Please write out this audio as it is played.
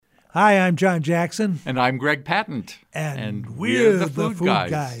Hi, I'm John Jackson. And I'm Greg Patent. And we're the Food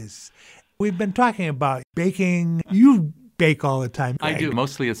Guys. We've been talking about baking. You bake all the time, Greg. I do.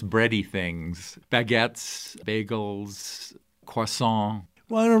 Mostly it's bready things. Baguettes, bagels, croissant.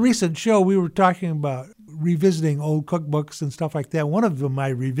 Well, in a recent show, we were talking about revisiting old cookbooks and stuff like that. One of them I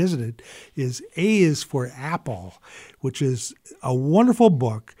revisited is A is for Apple, which is a wonderful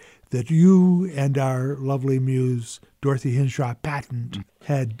book that you and our lovely muse, Dorothy Hinshaw Patent,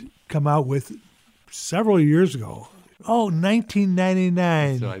 had come out with several years ago. Oh,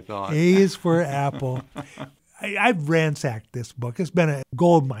 1999. That's what I thought. A is for Apple. I've ransacked this book. It's been a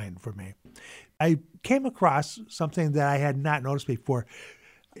gold mine for me. I came across something that I had not noticed before,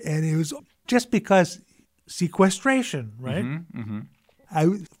 and it was just because sequestration, right?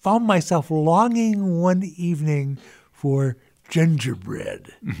 I found myself longing one evening for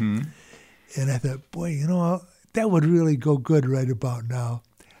gingerbread. And I thought, boy, you know, that would really go good right about now.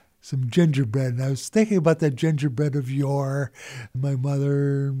 Some gingerbread. And I was thinking about that gingerbread of yore, my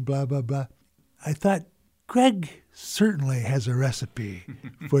mother, and blah, blah, blah. I thought, Greg certainly has a recipe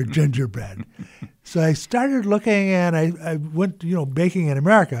for gingerbread. So I started looking, and I went, baking in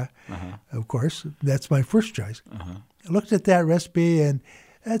America, of course. That's my first choice. I looked at that recipe, and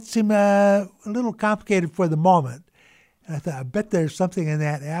that seemed a little complicated for the moment. And I thought, I bet there's something in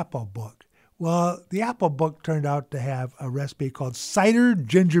that Apple book. Well, the Apple book turned out to have a recipe called cider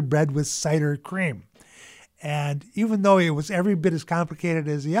gingerbread with cider cream. And even though it was every bit as complicated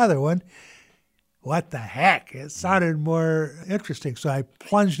as the other one, what the heck? It sounded more interesting. So I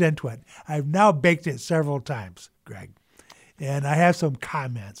plunged into it. I've now baked it several times, Greg. And I have some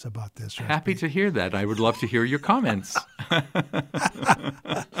comments about this recipe. Happy to hear that. I would love to hear your comments.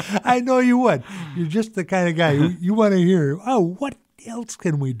 I know you would. You're just the kind of guy you want to hear, what else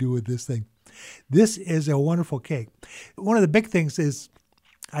can we do with this thing? This is a wonderful cake. One of the big things is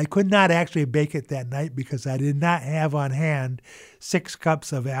I could not actually bake it that night because I did not have on hand 6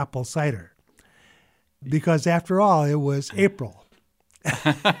 cups of apple cider. Because after all, it was April.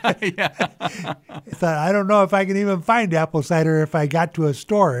 I thought, I don't know if I can even find apple cider if I got to a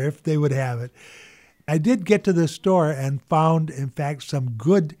store, if they would have it. I did get to the store and found, in fact, some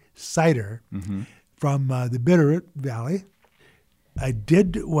good cider from the Bitterroot Valley. I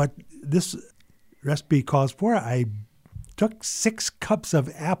did what this recipe calls for. I took 6 cups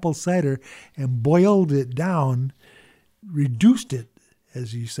of apple cider and boiled it down, reduced it,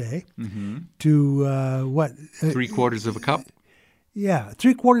 as you say, to what? 3/4 of a cup? Yeah,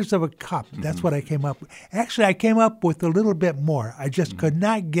 3/4 of a cup. That's what I came up with. Actually, I came up with a little bit more. I just could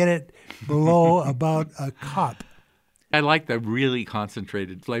not get it below about a cup. I like the really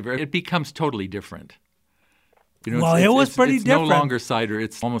concentrated flavor. It becomes totally different. It was pretty different. It's no longer cider.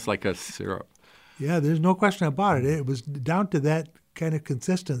 It's almost like a syrup. Yeah, there's no question about it. It was down to that kind of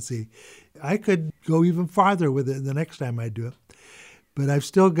consistency. I could go even farther with it the next time I do it. But I've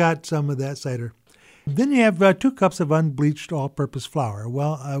still got some of that cider. Then you have 2 cups of unbleached all-purpose flour.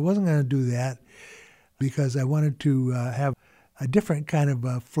 Well, I wasn't going to do that because I wanted to have a different kind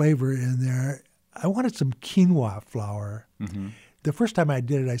of flavor in there. I wanted some quinoa flour. The first time I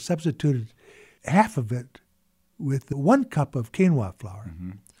did it, I substituted half of it with 1 cup of quinoa flour.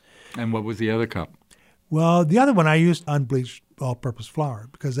 And what was the other cup? Well, the other one I used unbleached all-purpose flour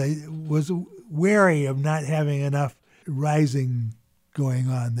because I was wary of not having enough rising going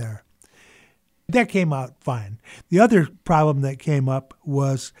on there. That came out fine. The other problem that came up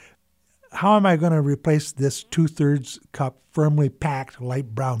was, how am I going to replace this 2/3 cup firmly packed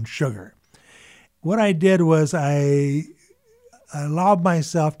light brown sugar? What I did was I allowed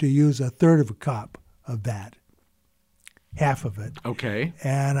myself to use 1/3 of a cup of that, half of it. Okay.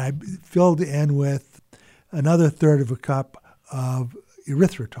 And I filled in with another 1/3 of a cup of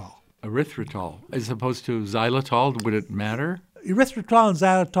erythritol. Erythritol, as opposed to xylitol, would it matter? Erythritol and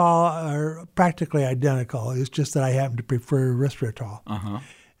xylitol are practically identical. It's just that I happen to prefer erythritol.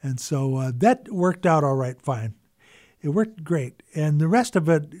 And so that worked out all right fine. It worked great. And the rest of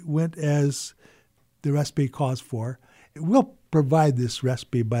it went as the recipe calls for. We'll provide this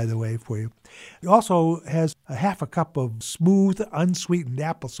recipe, by the way, for you. It also has a half a cup of smooth, unsweetened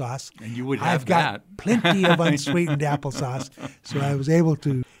applesauce. And you would have I've got plenty of unsweetened applesauce, so I was able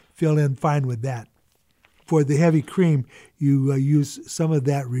to fill in fine with that. For the heavy cream, you use some of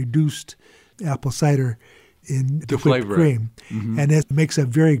that reduced apple cider in the whipped cream. And it makes a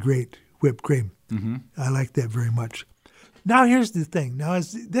very great whipped cream. I like that very much. Now here's the thing. Now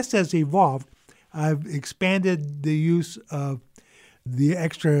as this has evolved, I've expanded the use of the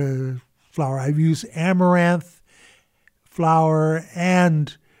extra flour. I've used amaranth flour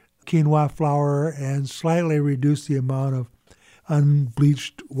and quinoa flour and slightly reduced the amount of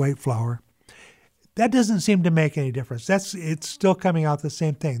unbleached white flour. That doesn't seem to make any difference. It's still coming out the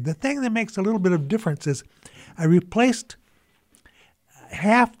same thing. The thing that makes a little bit of difference is I replaced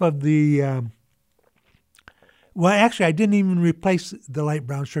half of the, well, actually, I didn't even replace the light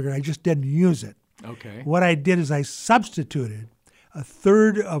brown sugar. I just didn't use it. Okay. What I did is I substituted a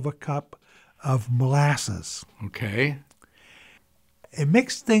third of a cup of molasses. Okay. It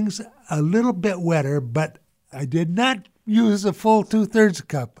makes things a little bit wetter, but I did not use a full 2/3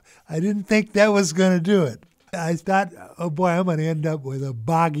 cup. I didn't think that was going to do it. I thought, oh boy, I'm going to end up with a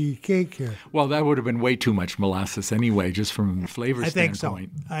boggy cake here. Well, that would have been way too much molasses anyway, just from a flavor I think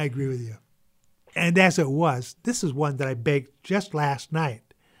standpoint. so. I agree with you. And as it was, this is one that I baked just last night.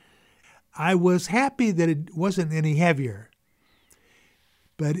 I was happy that it wasn't any heavier,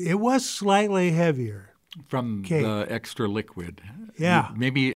 but it was slightly heavier. From cake. The extra liquid. Yeah.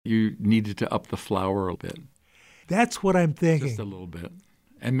 Maybe you needed to up the flour a bit, That's what I'm thinking. just a little bit.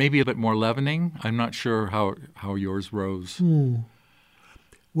 And maybe a bit more leavening. I'm not sure how yours rose.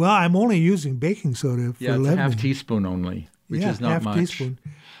 Well, I'm only using baking soda for Yeah, it's a leavening. half teaspoon only, which is not half much. teaspoon.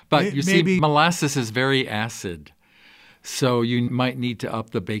 But you Maybe- see, molasses is very acid, so you might need to up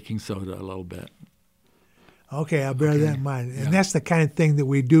the baking soda a little bit. Okay, I'll bear that in mind. And that's the kind of thing that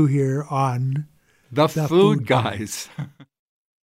we do here on The The Food Food Guys.